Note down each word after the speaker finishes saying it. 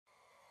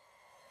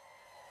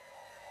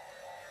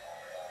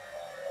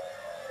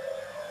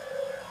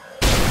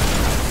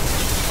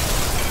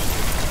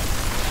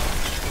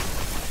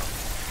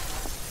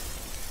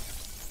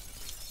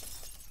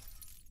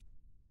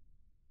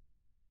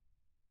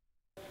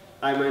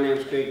Hi, my name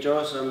is Craig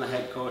Jones. I'm the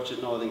head coach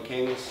at Northern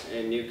Kings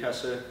in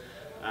Newcastle.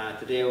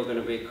 Today we're going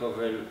to be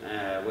covering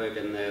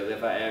working the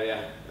liver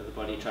area of the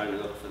body, trying to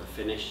look for the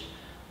finish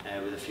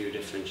with a few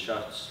different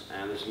shots.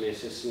 This is my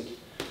assistant,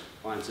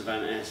 Juan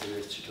Cervantes, and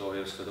there's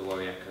tutorials for the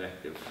Warrior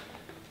Collective.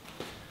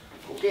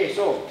 Okay,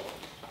 so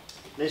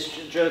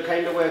this drill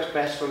kind of works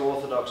best from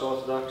orthodox.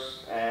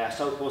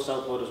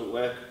 Southpaw doesn't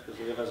work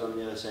because the liver's on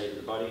the other side of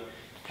the body.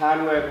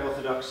 Can work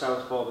orthodox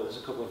southpaw, but there's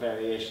a couple of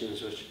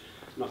variations which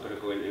I'm not going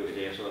to go into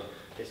today. So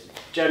it's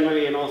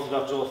generally an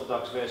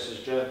orthodox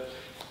versus drill.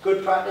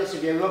 Good practice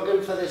if you're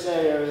looking for this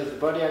area of the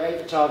body. I like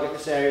to target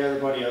this area of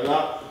the body a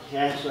lot.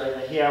 Yeah, so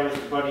either here with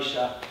the body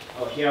shot,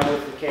 or here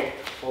with the kick,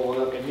 or we're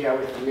looking here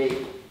with the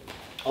knee,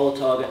 all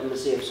targeting the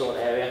same sort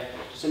of area.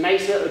 It's a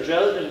nice little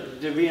drill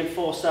to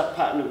reinforce that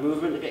pattern of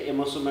movement, to get your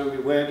muscle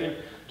memory working,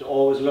 to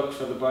always look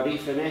for the body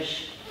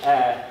finish.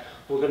 We're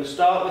going to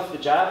start with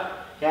the jab.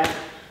 Yeah,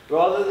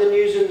 rather than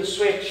using the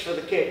switch for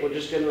the kick, we're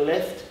just going to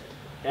lift.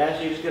 Yeah,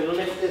 so you're just going to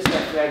lift this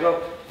left leg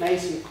up,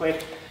 nice and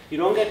quick. You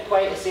don't get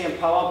quite the same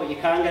power, but you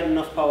can get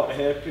enough power to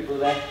hurt people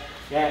there.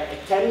 Yeah,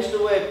 it tends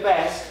to work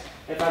best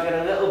if I get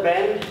a little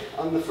bend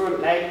on the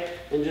front leg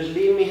and just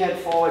lean my head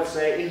forward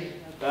slightly.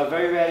 I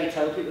very rarely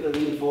tell people to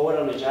lean forward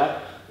on a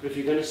jab, but if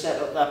you're going to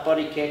set up that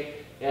body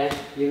kick, yeah,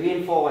 you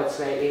lean forward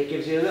slightly. It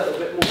gives you a little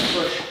bit more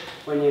push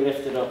when you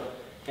lift it up.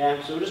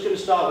 Yeah, so we're just going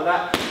to start with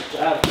that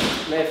jab,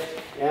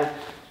 lift. Yeah,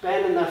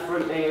 bending that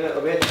front knee a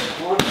little bit.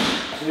 1,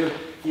 2.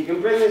 You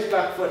can bring this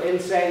back foot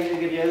inside to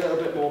give you a little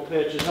bit more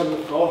purchase on the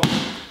floor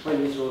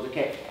when you throw the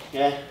kick.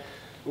 Yeah,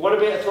 we want to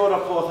be able to throw it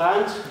off both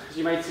hands, because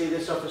you might see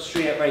this off a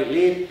straight right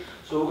lead.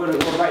 So we're going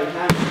to go right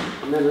hand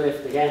and then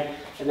lift again,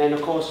 and then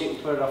of course you can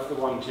put it off the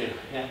 1, 2.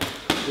 Yeah,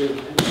 2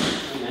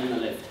 and then the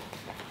lift.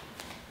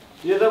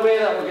 The other way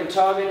that we can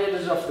target it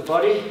is off the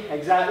body.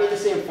 Exactly the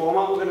same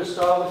format. We're going to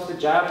start with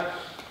the jab.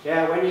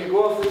 Yeah, when you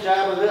go off the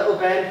jab, a little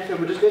bend, and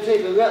we're just going to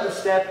take a little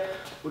step.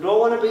 We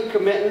don't want to be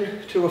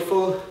committing to a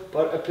full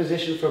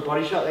position for a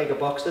body shot like a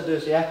boxer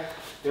does. Yeah,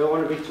 you don't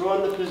want to be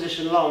throwing the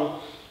position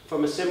long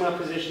from a similar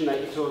position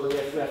that you throw the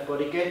left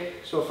body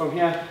kick. So from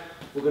here,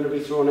 we're going to be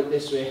throwing it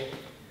this way.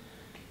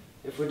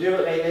 If we do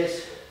it like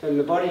this, then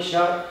the body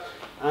shot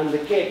and the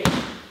kick,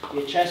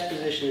 your chest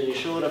position and your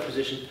shoulder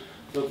position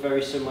look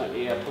very similar to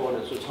your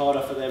opponent. So it's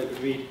harder for them to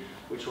read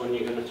which one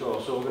you're going to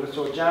throw. So we're going to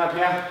throw jab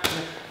here,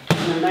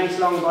 and a nice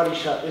long body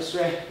shot this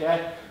way.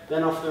 Yeah,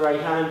 then off the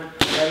right hand,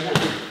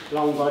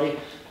 long body,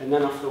 and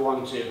then off the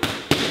 1, 2,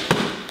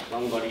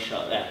 long body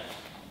shot there.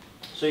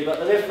 So you've got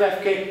the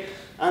left kick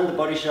and the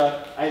body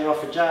shot, either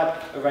off a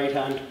jab, a right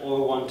hand, or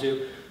a 1,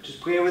 2. Just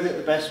play with it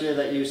the best way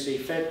that you see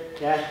fit.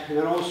 Yeah, and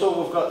then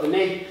also we've got the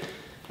knee.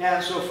 Yeah,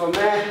 so from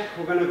there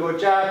we're going to go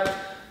jab.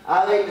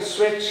 I like to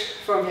switch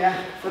from here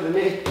for the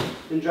knee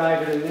and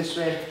drive it in this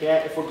way. Yeah,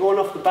 if we're going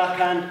off the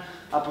backhand,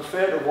 I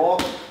prefer to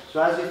walk.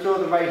 So as you throw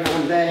the right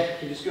hand there,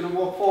 you're just going to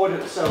walk forward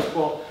at the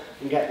southpaw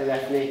and get the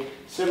left knee.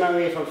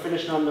 Similarly, if I'm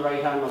finishing on the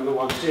right hand on the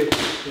 1, 2,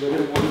 we're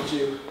going to 1,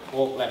 2,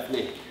 walk left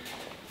knee.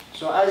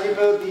 So as you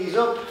build these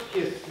up,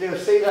 you'll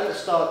see that to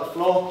start the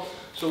floor.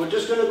 So we're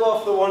just going to go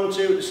off the 1,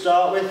 2 to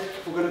start with.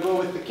 We're going to go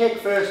with the kick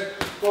first.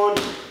 1,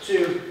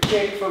 2,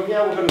 kick. From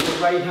here, we're going to go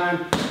right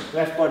hand,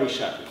 left body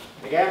shot.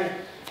 Again,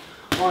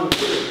 1, 2.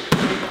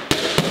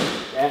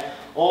 Yeah,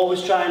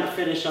 always trying to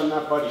finish on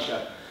that body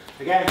shot.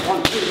 Again,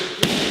 1, 2.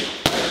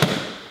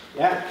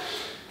 Yeah,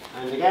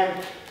 and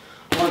again.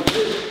 1,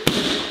 2.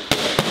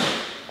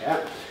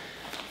 Yeah.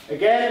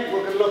 Again,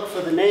 we can look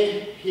for the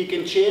knee. You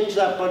can change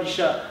that body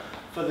shot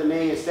for the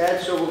knee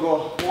instead. So we'll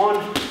go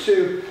 1,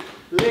 2,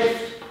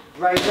 lift,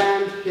 right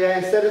hand. Yeah,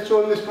 instead of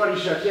throwing this body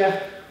shot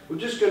here, we're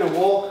just going to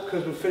walk,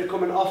 because we're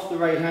coming off the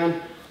right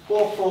hand.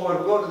 Walk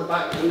forward, go to the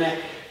back of the neck,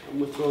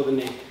 and we'll throw the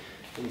knee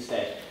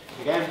instead.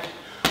 Again,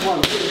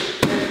 1, 2,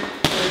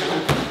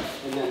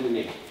 lift, and then the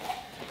knee.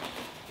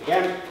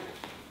 Again,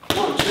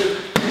 1, 2,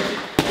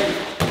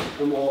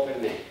 lift, and walk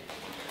and knee.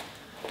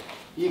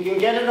 You can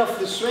get it off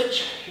the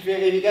switch.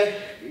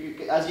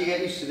 As you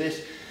get used to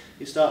this,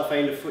 you start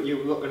finding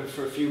you're looking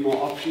for a few more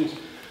options.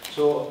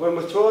 So when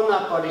we're throwing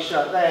that body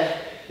shot there,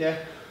 yeah,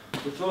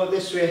 we throw it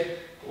this way.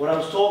 What I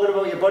was talking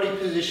about your body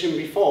position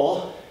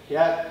before,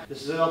 yeah,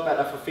 this is a lot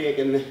better for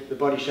faking the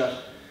body shot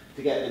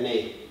to get the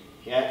knee.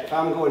 Yeah, if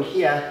I'm going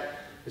here,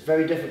 it's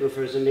very difficult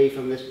for us to knee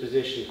from this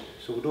position.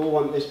 So we don't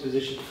want this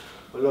position.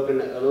 We're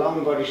looking at a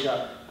long body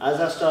shot.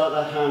 As I start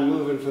that hand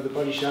moving for the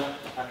body shot,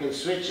 I can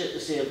switch at the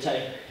same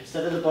time.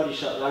 Instead of the body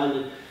shot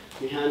landing,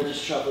 my hand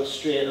just travels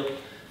straight up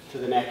to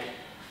the neck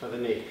for the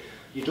knee.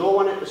 You don't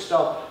want it to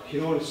stop. You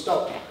don't want to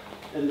stop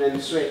and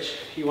then switch.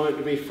 You want it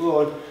to be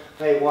flowing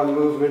like one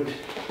movement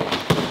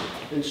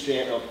and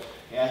straight up.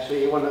 Yeah, so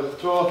you want to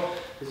throw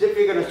as if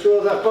you're going to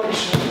throw that body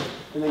shot,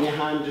 and then your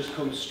hand just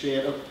comes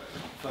straight up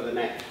for the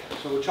neck.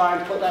 So we'll try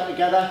and put that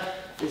together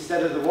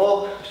instead of the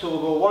walk. So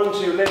we'll go 1,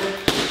 2,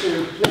 lift,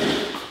 2,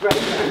 lift, right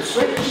hand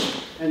switch,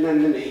 and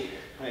then the knee.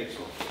 Right,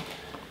 so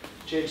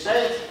change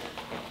sides.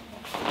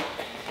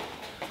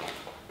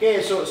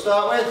 Okay, so to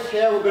start with,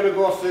 here we're going to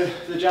go off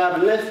the jab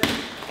and lift,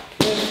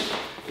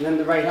 and then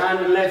the right hand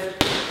and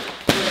lift,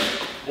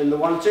 and the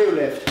 1-2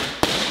 lift.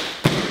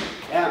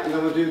 Yeah, and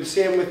then we'll do the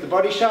same with the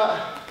body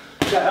shot.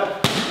 Set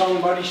up,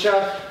 long body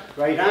shot,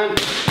 right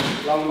hand,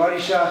 long body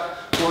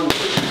shot,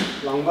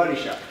 1-2, long body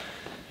shot.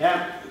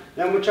 Yeah,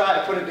 then we'll try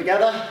to put it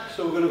together.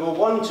 So we're going to go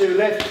 1-2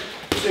 lift,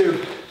 2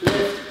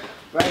 lift,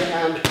 right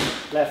hand,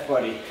 left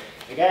body.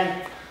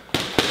 Again,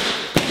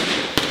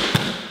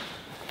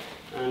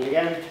 and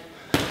again,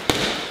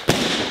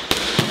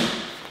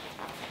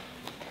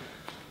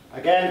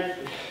 again,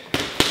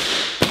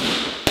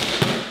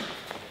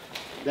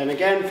 then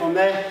again. From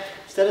there,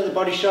 instead of the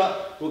body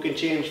shot, we can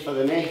change for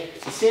the knee.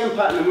 It's the same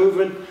pattern of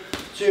movement.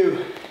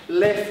 2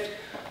 lift,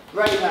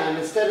 right hand.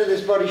 Instead of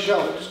this body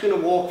shot, we're just going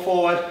to walk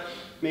forward.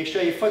 Make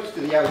sure your foot's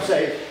to the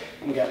outside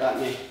and get that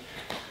knee.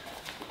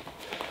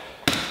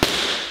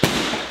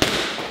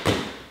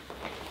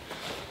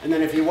 And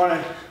then if you want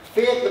to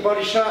fake the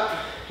body shot,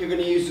 you're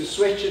going to use the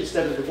switch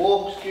instead of the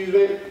walk, excuse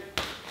me.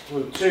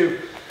 1, 2,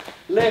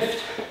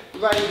 lift,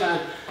 right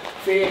hand,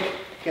 fake,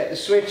 get the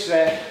switch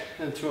there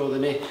and throw the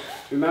knee.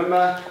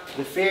 Remember,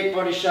 the fake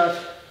body shot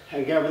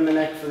and grabbing the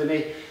neck for the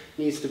knee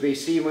needs to be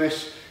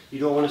seamless. You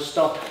don't want to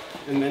stop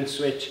and then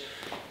switch.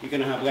 You're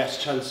going to have less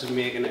chance of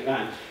making it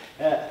land.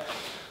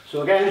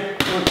 So again, 1,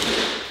 2,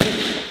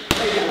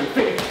 right hand,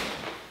 fake,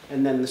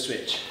 and then the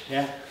switch.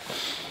 Yeah.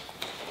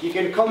 You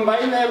can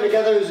combine them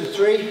together as a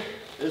 3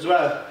 as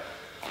well.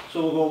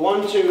 So we'll go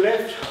 1-2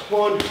 lift,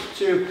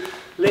 1-2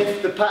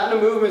 lift. The pattern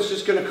of movement is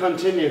just going to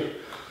continue.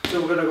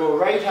 So we're going to go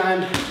right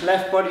hand,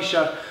 left body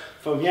shot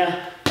from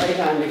here, right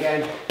hand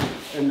again,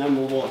 and then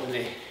we'll walk the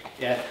knee.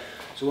 Yeah.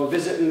 So we're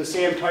visiting the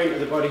same point of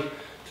the body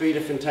 3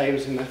 different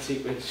times in that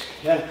sequence.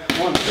 Yeah.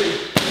 1, 2,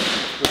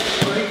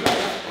 left body,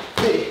 right,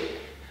 3.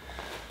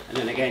 And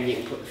then again you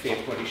can put the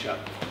fake body shot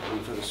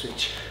on for the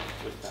switch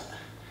with that.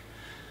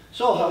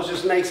 So that was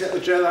just a nice little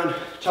drill on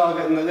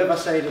targeting the liver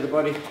side of the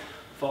body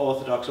for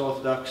orthodox.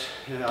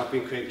 I've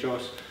been Craig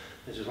Jones.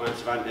 This is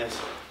Lance Vantes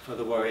for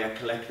the Warrior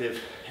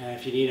Collective.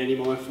 If you need any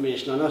more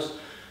information on us,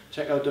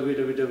 check out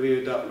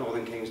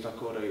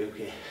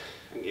www.northernkings.co.uk.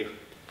 Thank you.